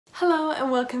Hello and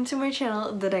welcome to my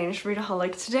channel, The Danish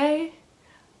Readaholic. Today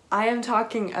I am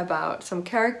talking about some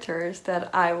characters that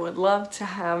I would love to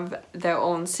have their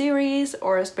own series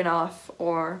or a spin-off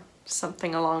or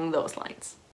something along those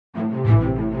lines.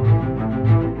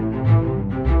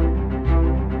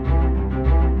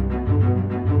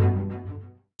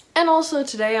 And also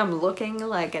today I'm looking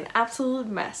like an absolute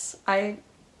mess. I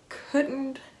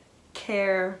couldn't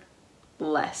care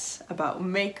less about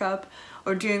makeup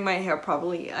or doing my hair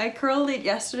properly. I curled it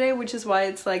yesterday, which is why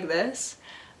it's like this,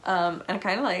 and I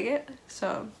kind of like it,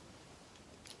 so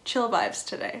chill vibes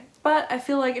today. But I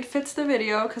feel like it fits the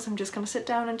video because I'm just gonna sit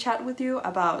down and chat with you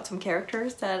about some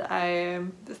characters that I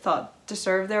thought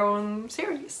deserve their own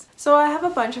series. So I have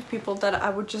a bunch of people that I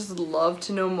would just love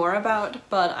to know more about,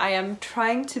 but I am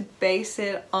trying to base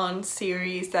it on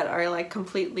series that are like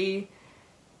completely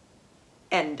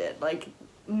ended, like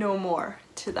no more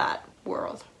to that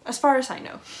world, as far as I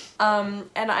know.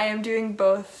 And I am doing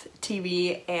both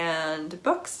TV and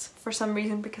books for some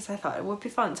reason because I thought it would be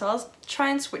fun, so I'll try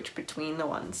and switch between the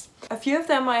ones. A few of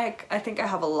them I think I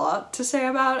have a lot to say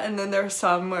about, and then there are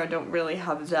some where I don't really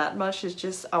have that much. It's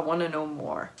just I want to know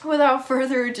more. Without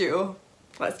further ado,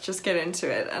 let's just get into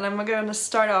it, and I'm gonna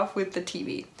start off with the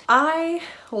TV. I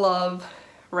love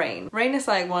Rain. Rain is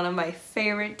like one of my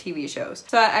favorite TV shows.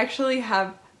 So I actually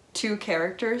have two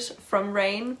characters from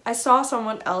Rain. I saw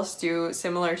someone else do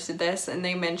similar to this and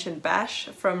they mentioned Bash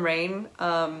from Rain,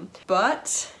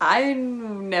 but I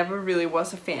never really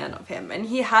was a fan of him, and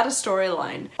he had a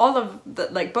storyline. All of the,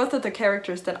 like both of the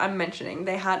characters that I'm mentioning,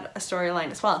 they had a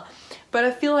storyline as well. But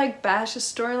I feel like Bash's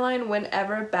storyline,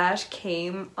 whenever Bash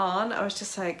came on, I was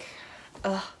just like,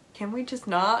 ugh, can we just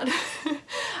not?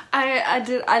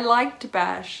 I liked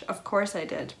Bash, of course I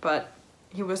did, but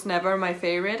he was never my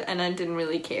favorite and I didn't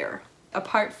really care.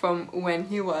 Apart from when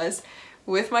he was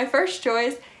with my first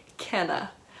choice,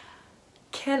 Kenna.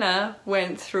 Kenna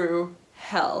went through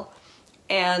hell,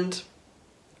 and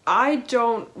I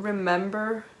don't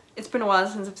remember, it's been a while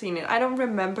since I've seen it, I don't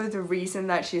remember the reason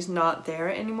that she's not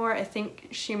there anymore. I think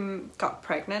she got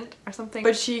pregnant or something,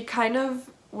 but she kind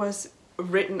of was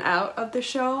written out of the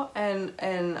show, and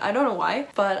I don't know why,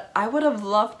 but I would have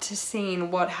loved to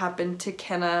seen what happened to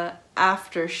Kenna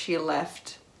after she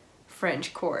left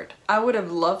French court. I would have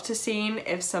loved to seen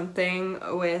if something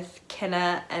with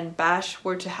Kenna and Bash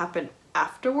were to happen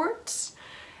afterwards,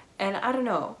 and I don't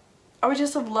know. I would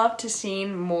just have loved to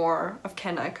seen more of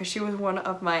Kenna because she was one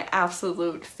of my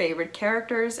absolute favorite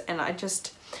characters, and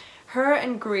her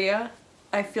and Greer,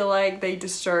 I feel like they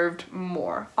deserved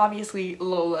more. Obviously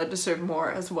Lola deserved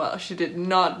more as well. She did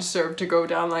not deserve to go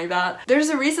down like that. There's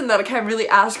a reason that I can't really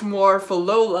ask more for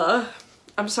Lola.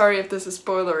 I'm sorry if this is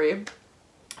spoilery,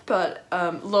 but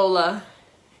Lola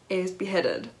is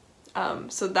beheaded.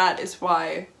 So that is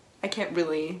why I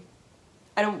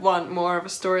don't want more of a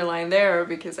storyline there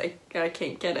because I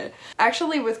can't get it.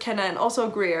 Actually with Kenna and also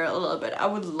Greer a little bit, I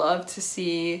would love to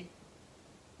see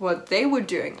what they were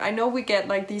doing. I know we get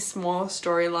like these small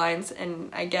storylines, and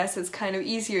I guess it's kind of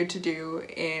easier to do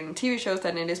in TV shows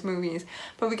than it is movies,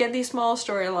 but we get these small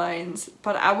storylines,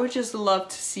 but I would just love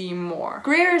to see more.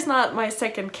 Greer is not my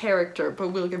second character, but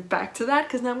we'll get back to that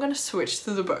because now I'm gonna switch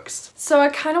to the books. So I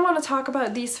kind of want to talk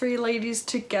about these three ladies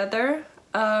together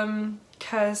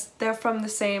because they're from the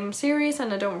same series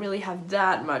and I don't really have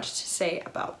that much to say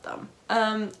about them.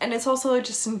 And it's also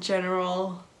just in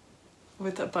general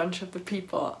with a bunch of the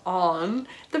people on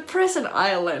the prison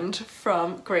island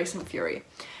from Grace and Fury.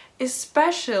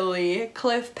 Especially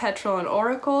Cliff, Petrol, and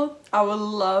Oracle. I would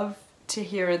love to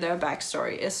hear their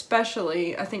backstory.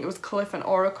 Especially, I think it was Cliff and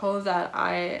Oracle that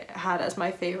I had as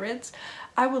my favorites.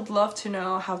 I would love to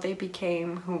know how they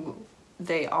became who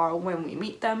they are when we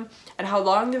meet them, and how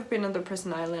long they've been on the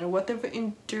prison island, and what they've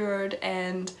endured.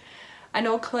 And I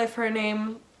know Cliff, her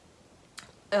name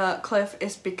Cliff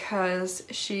is because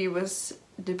she was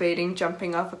debating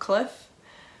jumping off a cliff,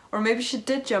 or maybe she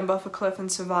did jump off a cliff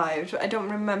and survived. I don't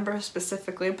remember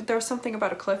specifically, but there was something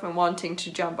about a cliff and wanting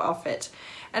to jump off it,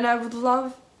 and I would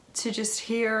love to just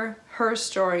hear her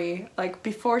story, like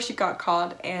before she got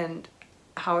caught, and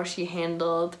how she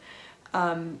handled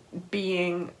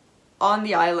being on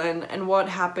the island and what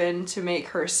happened to make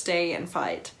her stay and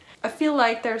fight. I feel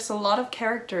like there's a lot of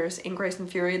characters in Grace and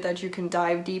Fury that you can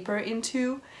dive deeper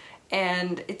into,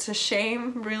 and it's a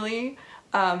shame really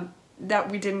that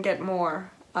we didn't get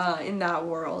more in that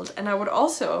world. And I would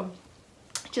also,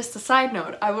 just a side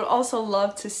note, I would also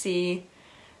love to see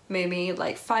maybe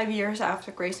like 5 years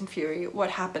after Grace and Fury what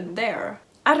happened there.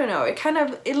 I don't know,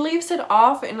 it leaves it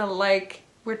off in a like,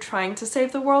 we're trying to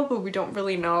save the world but we don't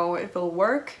really know if it'll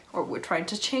work, or we're trying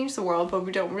to change the world but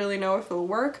we don't really know if it'll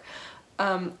work.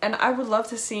 And I would love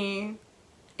to see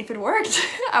if it worked.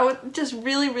 I would just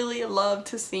really love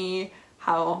to see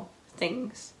how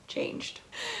things changed.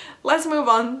 Let's move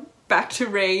on back to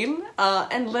Reign,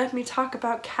 and let me talk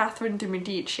about Catherine de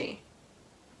Medici.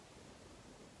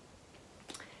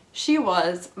 She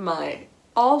was my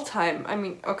all-time, I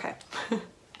mean, okay,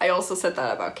 I also said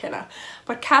that about Kenna,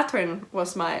 but Catherine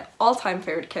was my all-time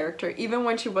favorite character, even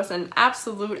when she was an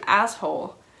absolute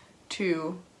asshole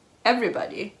to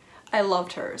everybody. I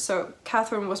loved her. So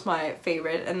Catherine was my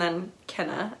favorite, and then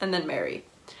Kenna, and then Mary.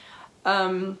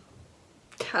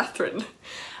 Catherine.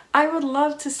 I would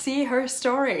love to see her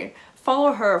story.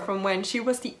 Follow her from when she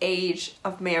was the age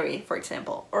of Mary, for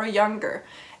example, or younger,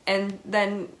 and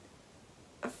then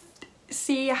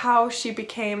see how she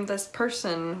became this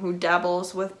person who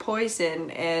dabbles with poison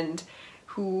and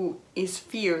who is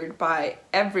feared by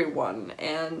everyone,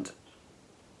 and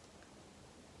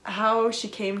how she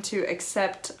came to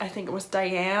accept, I think it was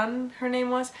Diane, her name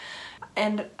was,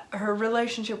 and her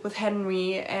relationship with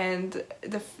Henry, and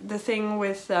the thing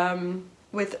with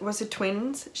was it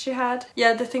twins she had?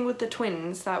 Yeah, the thing with the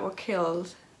twins that were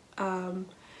killed,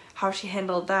 how she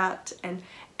handled that, and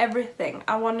everything.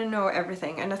 I want to know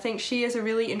everything, and I think she is a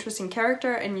really interesting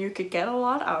character, and you could get a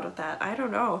lot out of that. I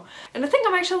don't know. And I think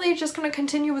I'm actually just gonna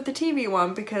continue with the TV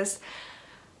one, because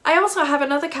I also have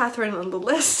another Catherine on the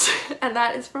list, and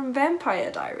that is from Vampire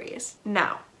Diaries.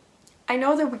 Now, I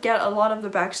know that we get a lot of the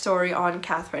backstory on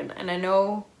Catherine, and I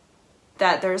know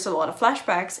that there's a lot of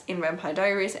flashbacks in Vampire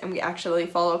Diaries, and we actually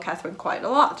follow Catherine quite a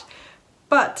lot.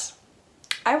 But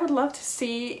I would love to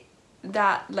see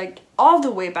that, like, all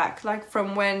the way back, like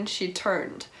from when she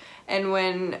turned, and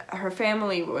when her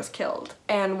family was killed,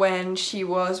 and when she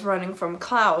was running from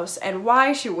Klaus, and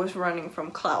why she was running from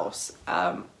Klaus.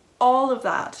 All of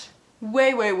that,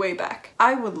 way back.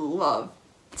 I would love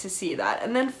to see that,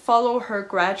 and then follow her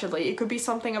gradually. It could be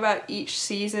something about each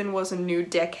season was a new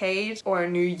decade or a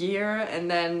new year, and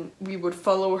then we would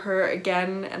follow her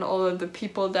again and all of the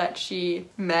people that she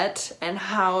met and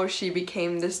how she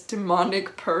became this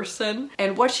demonic person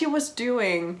and what she was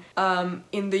doing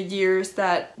in the years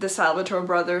that the Salvatore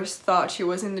brothers thought she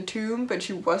was in the tomb, but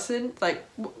she wasn't. Like,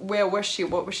 where was she?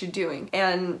 What was she doing?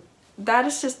 And that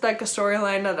is just like a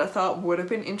storyline that I thought would have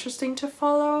been interesting to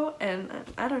follow, and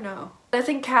I don't know. I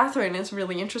think Catherine is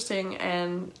really interesting,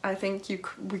 and I think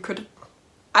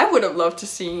I would have loved to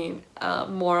see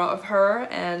more of her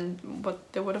and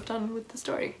what they would have done with the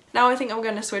story. Now I think I'm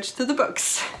gonna switch to the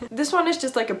books. This one is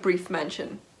just like a brief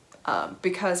mention,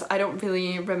 because I don't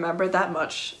really remember that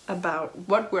much about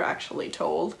what we're actually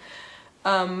told.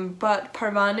 But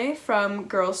Parvane from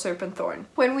Girl, Serpent, Thorn.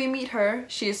 When we meet her,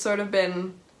 she's sort of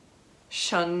been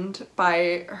shunned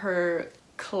by her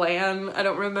clan. I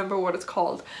don't remember what it's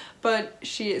called, but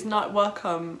she is not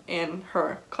welcome in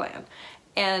her clan,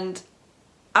 and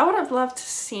I would have loved to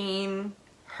seen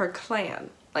her clan,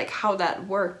 like how that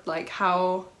worked, like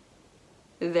how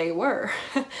they were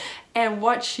and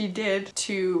what she did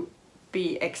to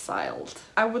be exiled.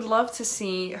 I would love to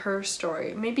see her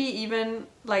story, maybe even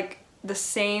like the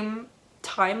same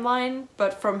timeline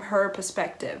but from her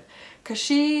perspective, because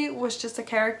she was just a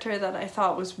character that I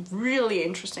thought was really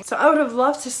interesting. So I would have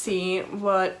loved to see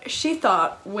what she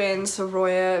thought when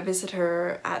Soroya visited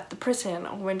her at the prison,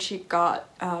 or when she got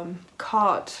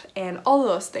caught and all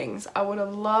those things. I would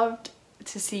have loved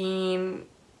to see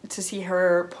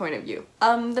her point of view.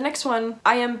 The next one,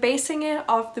 I am basing it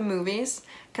off the movies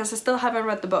because I still haven't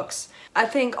read the books. I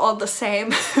think all the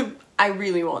same, I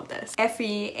really want this.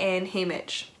 Effie and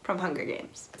Haymitch from Hunger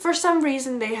Games. For some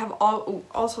reason they have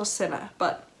also Cinna,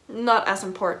 but not as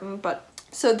important. But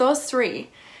so those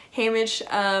three, Haymitch,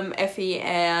 Effie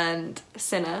and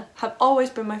Cinna, have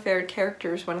always been my favorite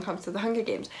characters when it comes to the Hunger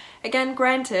Games. Again,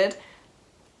 granted,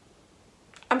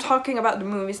 I'm talking about the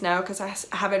movies now because I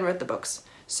haven't read the books.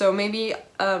 So maybe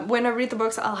when I read the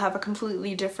books I'll have a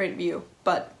completely different view.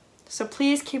 But so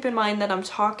please keep in mind that I'm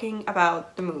talking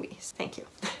about the movies. Thank you.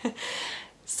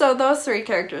 So those three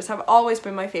characters have always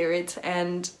been my favorites,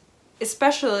 and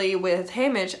especially with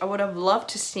Haymitch, I would have loved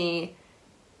to see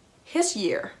his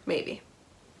year, maybe,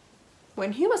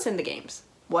 when he was in the games.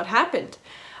 What happened?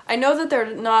 I know that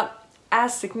they're not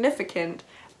as significant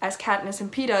as Katniss and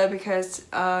Peeta, because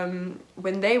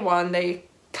when they won, they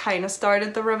kind of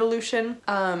started the revolution,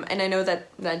 and I know that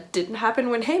that didn't happen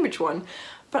when Haymitch won,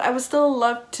 but I would still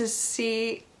love to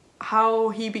see how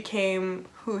he became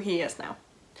who he is now.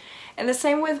 And the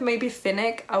same with maybe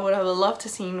Finnick. I would have loved to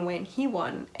see when he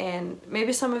won, and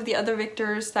maybe some of the other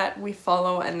victors that we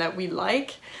follow and that we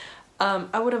like.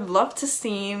 I would have loved to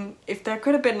see if there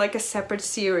could have been like a separate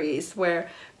series where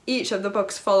each of the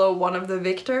books follow one of the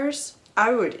victors,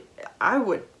 I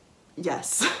would,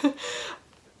 yes.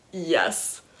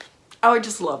 Yes. I would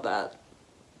just love that.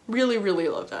 Really, really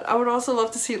love that. I would also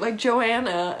love to see like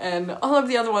Joanna and all of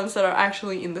the other ones that are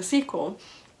actually in the sequel.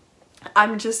 I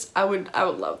would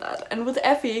love that. And with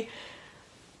Effie,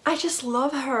 I just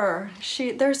love her.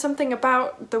 There's something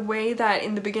about the way that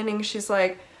in the beginning she's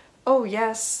like, oh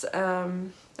yes,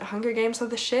 the Hunger Games are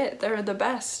the shit, they're the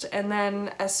best. And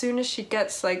then as soon as she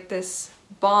gets like this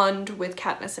bond with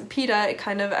Katniss and Peeta, it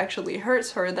kind of actually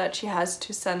hurts her that she has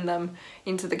to send them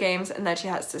into the games and that she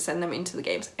has to send them into the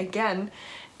games again.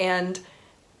 And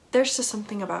there's just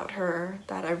something about her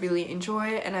that I really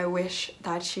enjoy, and I wish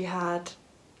that she had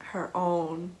her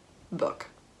own book.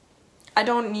 I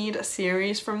don't need a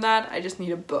series from that, I just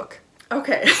need a book.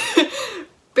 Okay,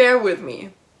 bear with me.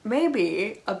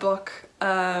 Maybe a book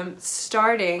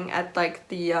starting at like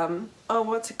the, oh,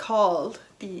 what's it called?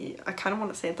 I kind of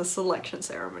want to say the selection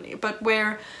ceremony, but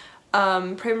where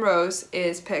Primrose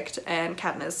is picked and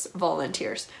Katniss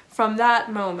volunteers. From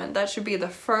that moment, that should be the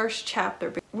first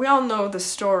chapter. We all know the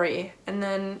story, and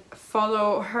then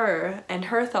follow her and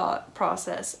her thought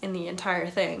process in the entire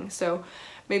thing. So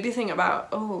maybe think about,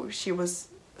 oh, she was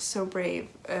so brave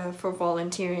for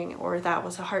volunteering, or that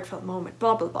was a heartfelt moment,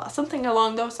 blah blah blah, something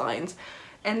along those lines.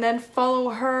 And then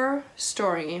follow her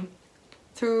story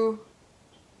through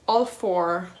all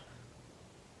four,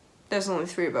 there's only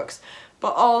 3 books,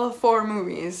 but all 4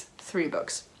 movies, 3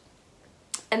 books.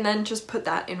 And then just put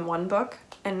that in one book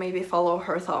and maybe follow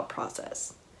her thought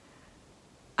process.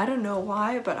 I don't know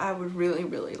why, but I would really,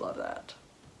 really love that.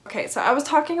 Okay, so I was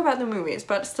talking about the movies,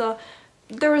 but still,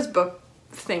 there was book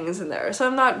things in there, so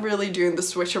I'm not really doing the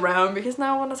switch around because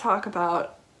now I want to talk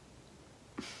about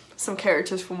some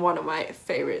characters from one of my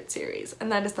favorite series,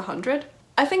 and that is The 100.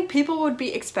 I think people would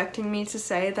be expecting me to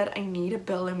say that I need a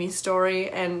Bellamy story,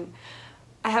 and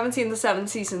I haven't seen the 7th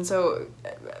season, so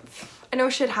I know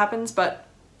shit happens, but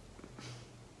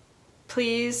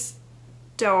please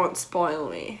don't spoil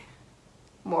me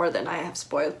more than I have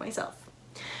spoiled myself.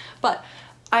 But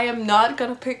I am not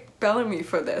gonna pick Bellamy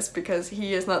for this because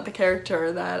he is not the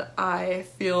character that I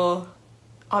feel,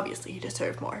 obviously he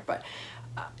deserved more, but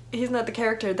he's not the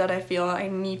character that I feel I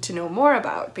need to know more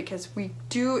about, because we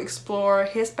do explore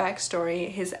his backstory,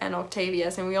 his and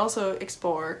Octavia's, and we also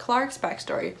explore Clark's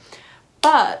backstory.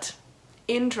 But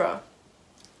Indra,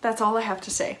 that's all I have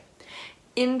to say.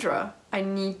 Indra, I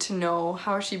need to know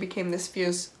how she became this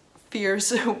fierce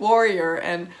warrior,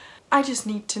 and I just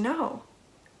need to know.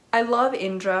 I love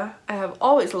Indra. I have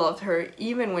always loved her,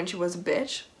 even when she was a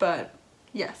bitch, but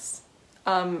yes.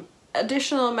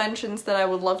 Additional mentions that I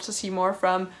would love to see more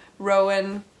from: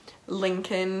 Rowan,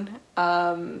 Lincoln,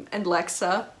 and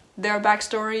Lexa. Their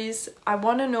backstories. I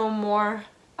want to know more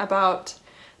about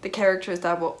the characters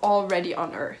that were already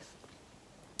on Earth.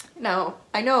 Now,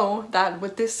 I know that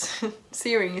with this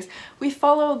series, we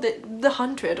follow the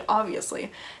 100,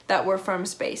 obviously, that were from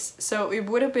space. So it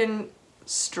would have been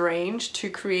strange to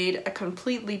create a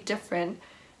completely different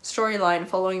storyline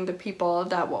following the people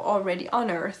that were already on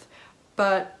Earth,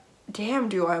 but damn,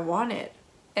 do I want it.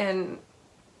 And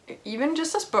even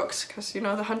just as books, because you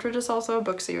know, The 100 is also a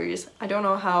book series. I don't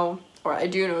know how, or I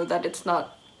do know that it's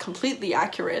not completely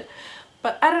accurate,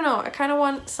 but I don't know, I kind of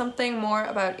want something more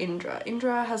about Indra.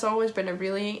 Indra has always been a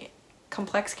really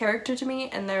complex character to me,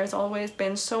 and there's always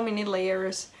been so many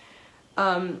layers.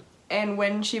 And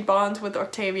when she bonds with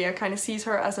Octavia, kind of sees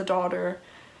her as a daughter.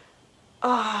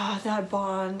 Ah, that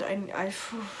bond.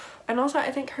 And also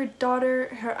I think her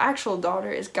daughter, her actual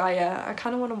daughter, is Gaia. I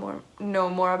kind of want to know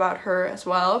more about her as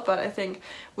well, but I think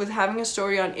with having a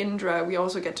story on Indra, we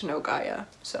also get to know Gaia.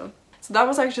 So that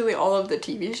was actually all of the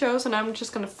TV shows, and I'm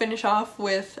just gonna finish off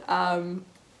with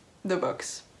the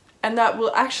books. And that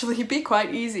will actually be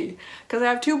quite easy, because I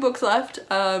have 2 books left,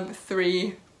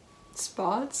 3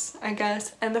 spots, I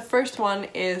guess. And the first one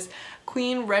is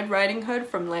Queen Red Riding Hood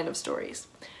from Land of Stories.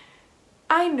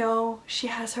 I know she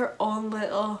has her own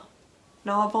little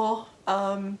novel,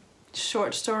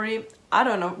 short story. I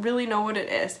don't really know what it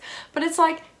is, but it's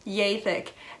like yay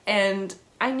thick, and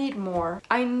I need more.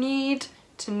 I need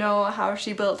to know how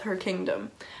she built her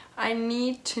kingdom. I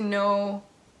need to know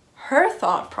her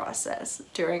thought process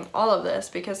during all of this,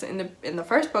 because in the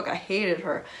first book I hated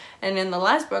her, and in the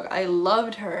last book I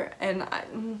loved her, and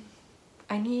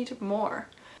I need more.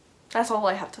 That's all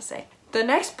I have to say. The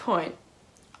next point,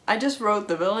 I just wrote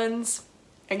the villains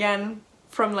again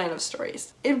from Land of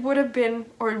Stories. It would have been,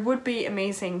 or it would be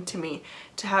amazing to me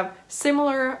to have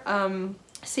similar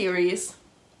series,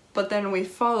 but then we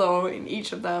follow in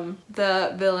each of them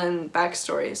the villain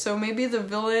backstory. So maybe the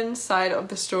villain side of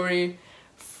the story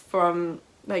from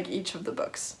like each of the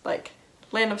books. Like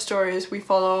Land of Stories, we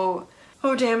follow,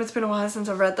 oh damn, it's been a while since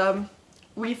I've read them.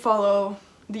 We follow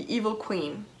the evil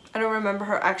queen. I don't remember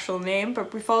her actual name,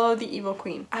 but we follow the evil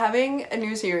queen. Having a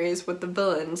new series with the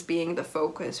villains being the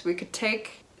focus, we could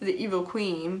take the evil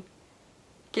queen,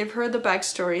 give her the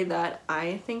backstory that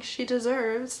I think she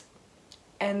deserves,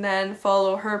 and then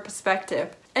follow her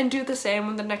perspective. And do the same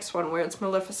with the next one where it's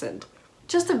Maleficent.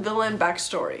 Just a villain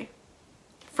backstory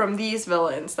from these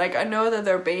villains. Like, I know that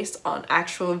they're based on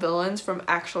actual villains from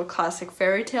actual classic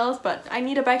fairy tales, but I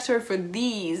need a backstory for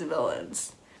these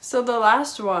villains. So the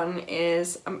last one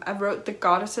is, I wrote the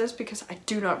goddesses because I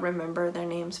do not remember their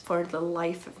names for the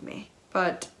life of me.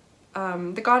 But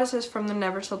the goddesses from the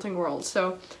Never Tilting World.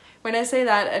 So when I say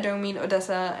that, I don't mean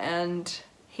Odessa and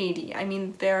Heidi. I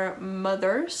mean their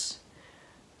mothers.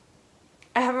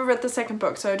 I haven't read the second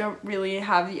book, so I don't really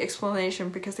have the explanation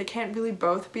because they can't really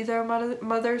both be their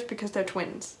mothers because they're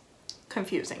twins.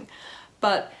 Confusing.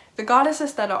 But the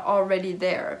goddesses that are already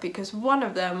there, because one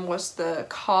of them was the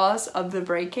cause of the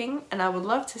breaking, and I would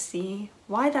love to see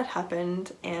why that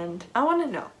happened, and I want to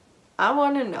know. I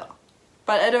want to know.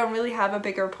 But I don't really have a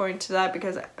bigger point to that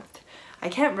because I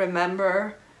can't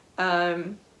remember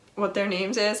what their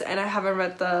names is, and I haven't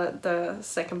read the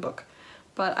second book.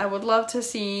 But I would love to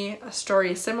see a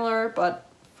story similar, but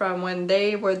from when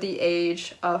they were the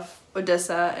age of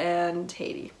Odessa and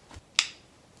Heidi.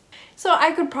 So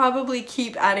I could probably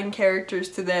keep adding characters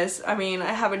to this. I mean,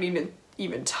 I haven't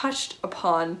even touched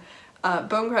upon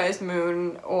Bone Cries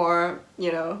Moon or,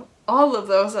 you know, all of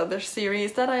those other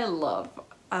series that I love.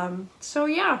 So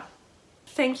yeah,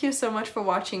 thank you so much for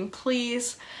watching.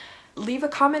 Please leave a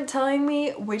comment telling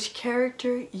me which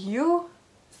character you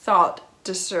thought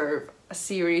deserved a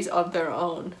series of their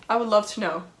own. I would love to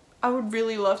know. I would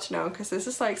really love to know, because this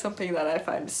is like something that I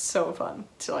find so fun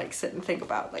to like sit and think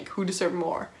about, like who deserves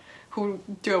more. Who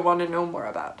do I want to know more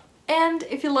about? And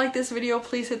if you like this video,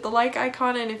 please hit the like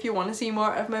icon, and if you want to see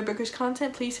more of my bookish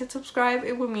content, please hit subscribe.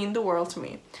 It would mean the world to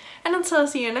me. And until I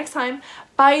see you next time,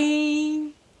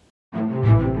 bye!